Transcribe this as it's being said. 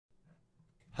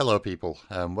Hello people,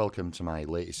 welcome to my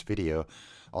latest video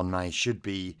on my Should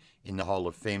Be in the Hall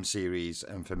of Fame series,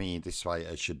 and for me this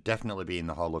fighter should definitely be in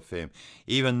the Hall of Fame,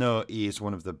 even though he is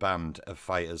one of the band of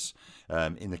fighters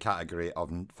in the category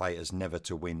of fighters never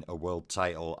to win a world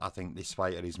title. I think this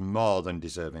fighter is more than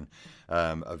deserving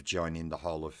of joining the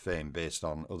Hall of Fame based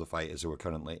on other fighters who are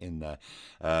currently in there,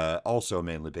 also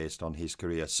mainly based on his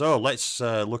career. So let's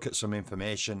look at some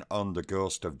information on the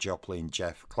ghost of Joplin,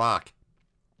 Jeff Clarke.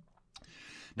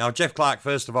 Now, Jeff Clarke,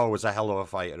 first of all, was a hell of a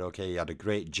fighter, okay? He had a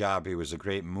great jab. He was a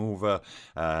great mover.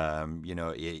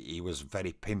 He was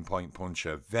very pinpoint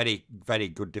puncher. Very, very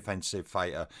good defensive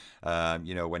fighter.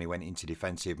 When he went into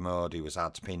defensive mode, he was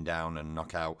hard to pin down and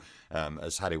knock out,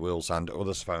 as Harry Wills and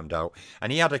others found out.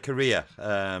 And he had a career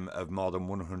of more than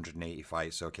 180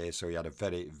 fights, okay? So he had a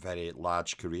very, very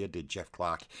large career, did Jeff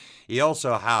Clarke. He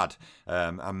also had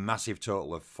a massive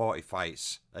total of 40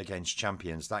 fights against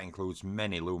champions. That includes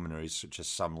many luminaries such as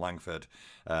Sam Langford,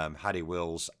 Harry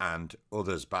Wills and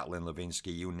others battling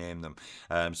Levinsky, you name them.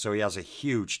 So he has a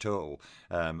huge total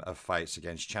of fights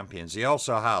against champions. He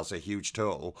also has a huge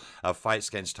total of fights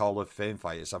against Hall of Fame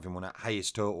fighters, having one of the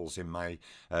highest totals in my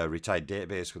retired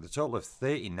database, with a total of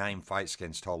 39 fights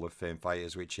against Hall of Fame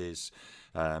fighters, which is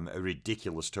a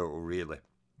ridiculous total, really.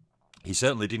 He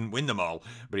certainly didn't win them all,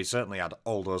 but he certainly had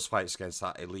all those fights against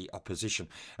that elite opposition.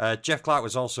 Jeff Clarke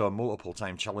was also a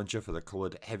multiple-time challenger for the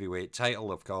coloured heavyweight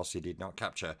title. Of course, he did not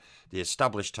capture the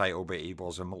established title, but he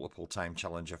was a multiple-time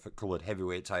challenger for coloured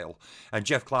heavyweight title. And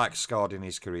Jeff Clarke scored in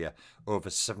his career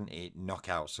over 70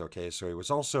 knockouts, okay? So he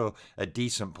was also a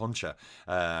decent puncher,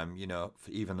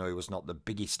 even though he was not the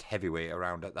biggest heavyweight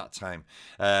around at that time.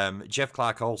 Jeff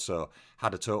Clarke also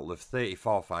had a total of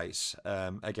 34 fights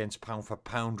against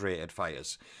pound-for-pound rated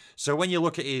fighters. So when you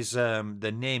look at his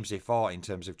the names he fought in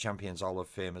terms of Champions Hall of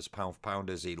Fame as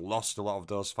pound-for-pounders, he lost a lot of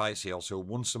those fights. He also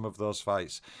won some of those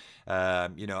fights.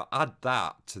 Add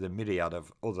that to the myriad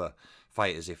of other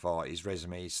fighters he fought. His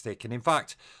resume is thick. And in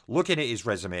fact, looking at his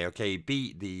resume, okay, he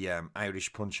beat the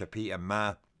Irish puncher Peter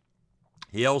Ma.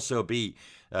 He also beat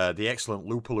the excellent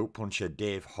loop puncher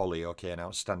Dave Holly, okay, an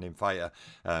outstanding fighter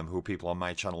who people on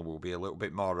my channel will be a little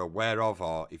bit more aware of,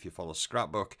 or if you follow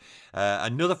Scrapbook.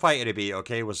 Another fighter he beat,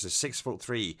 okay, was the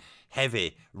 6'3",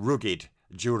 heavy, rugged,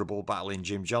 durable battling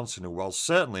Jim Johnson, who, while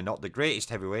certainly not the greatest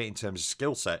heavyweight in terms of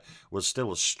skill set, was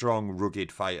still a strong,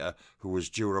 rugged fighter who was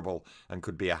durable and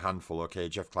could be a handful, okay?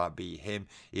 Jeff Clarke beat him.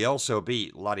 He also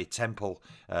beat Larry Temple.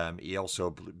 He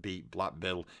also beat Black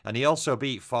Bill. And he also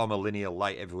beat former lineal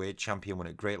light heavyweight champion, one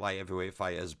of great light heavyweight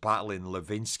fighters, battling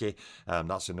Levinsky.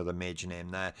 That's another major name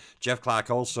there. Jeff Clarke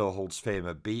also holds fame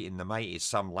of beating the mighty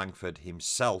Sam Langford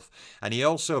himself. And he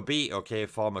also beat, okay,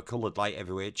 former coloured light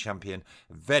heavyweight champion,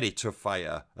 very tough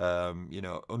fighter,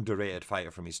 underrated fighter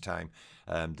from his time,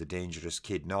 the Dangerous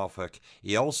Kid Norfolk.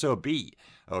 He also beat,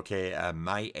 okay,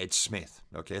 my Ed Smith.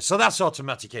 Okay, so that's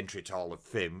automatic entry to Hall of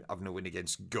Fame, having a win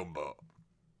against Gumbo.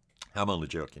 I'm only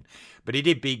joking. But he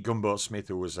did beat Gumbo Smith,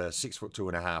 who was a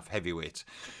 6'2.5" heavyweight.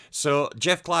 So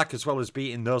Jeff Clarke, as well as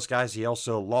beating those guys, he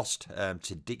also lost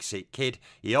to Dixie Kid.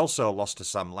 He also lost to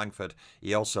Sam Langford.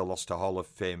 He also lost to Hall of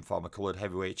Fame former coloured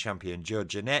heavyweight champion Joe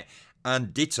Jeanette.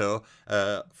 And ditto,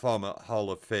 former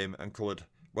Hall of Fame and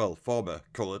former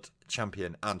coloured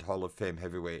champion and Hall of Fame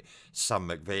heavyweight Sam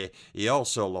McVeigh. He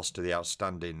also lost to the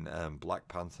outstanding Black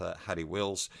Panther Harry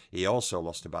Wills. He also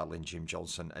lost to battling Jim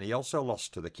Johnson. And he also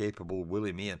lost to the capable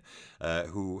Willie Meehan,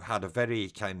 who had a very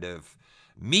kind of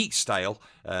meek style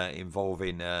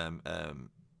involving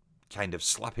kind of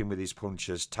slapping with his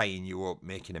punches, tying you up,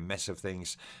 making a mess of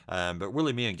things. But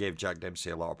Willie Meehan gave Jack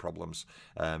Dempsey a lot of problems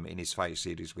in his fight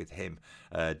series with him.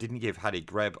 Didn't give Harry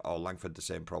Greb or Langford the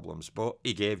same problems, but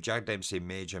he gave Jack Dempsey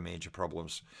major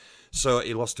problems. So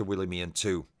he lost to Willie Meehan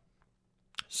too.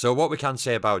 So what we can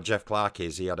say about Jeff Clarke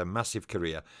is he had a massive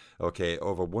career, okay,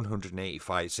 over 180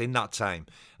 fights. In that time,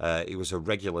 he was a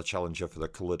regular challenger for the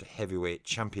coloured heavyweight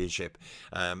championship.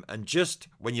 And just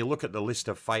when you look at the list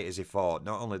of fighters he fought,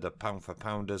 not only the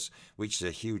pound-for-pounders, which is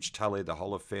a huge tally, the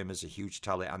Hall of Famers a huge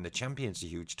tally, and the champions a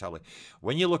huge tally.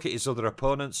 When you look at his other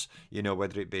opponents,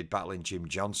 whether it be battling Jim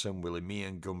Johnson, Willie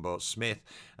Meehan, Gumbo Smith,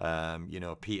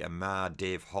 Peter Ma,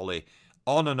 Dave Holly,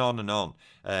 on and on and on,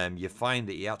 you find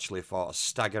that he actually fought a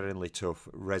staggeringly tough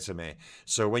resume.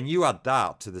 So when you add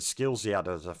that to the skills he had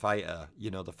as a fighter,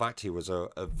 the fact he was a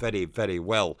very, very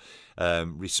well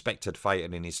respected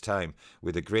fighter in his time,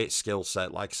 with a great skill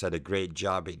set, like I said, a great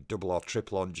jab, he'd double or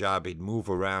triple on jab, he'd move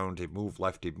around, he'd move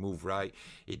left, he'd move right,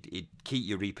 he'd keep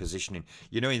you repositioning.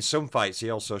 In some fights he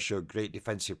also showed great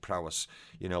defensive prowess,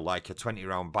 like a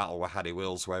 20-round battle with Harry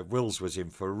Wills, where Wills was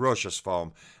in ferocious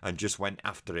form and just went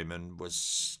after him and was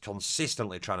was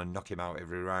consistently trying to knock him out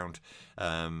every round.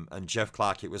 And Jeff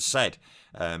Clarke, it was said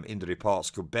in the reports,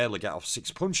 could barely get off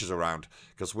 6 punches around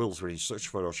because Wills were in such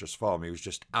ferocious form. He was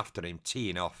just after him,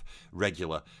 teeing off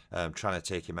regular, trying to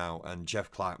take him out. And Jeff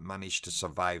Clarke managed to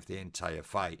survive the entire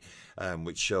fight,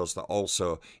 which shows that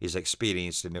also he's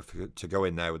experienced enough to go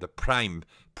in there with a prime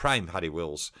Harry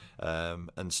Wills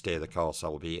and stay the course,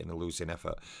 albeit in a losing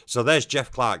effort. So there's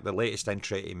Jeff Clarke, the latest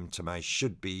entry into my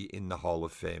should be in the Hall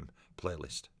of Fame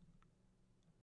playlist.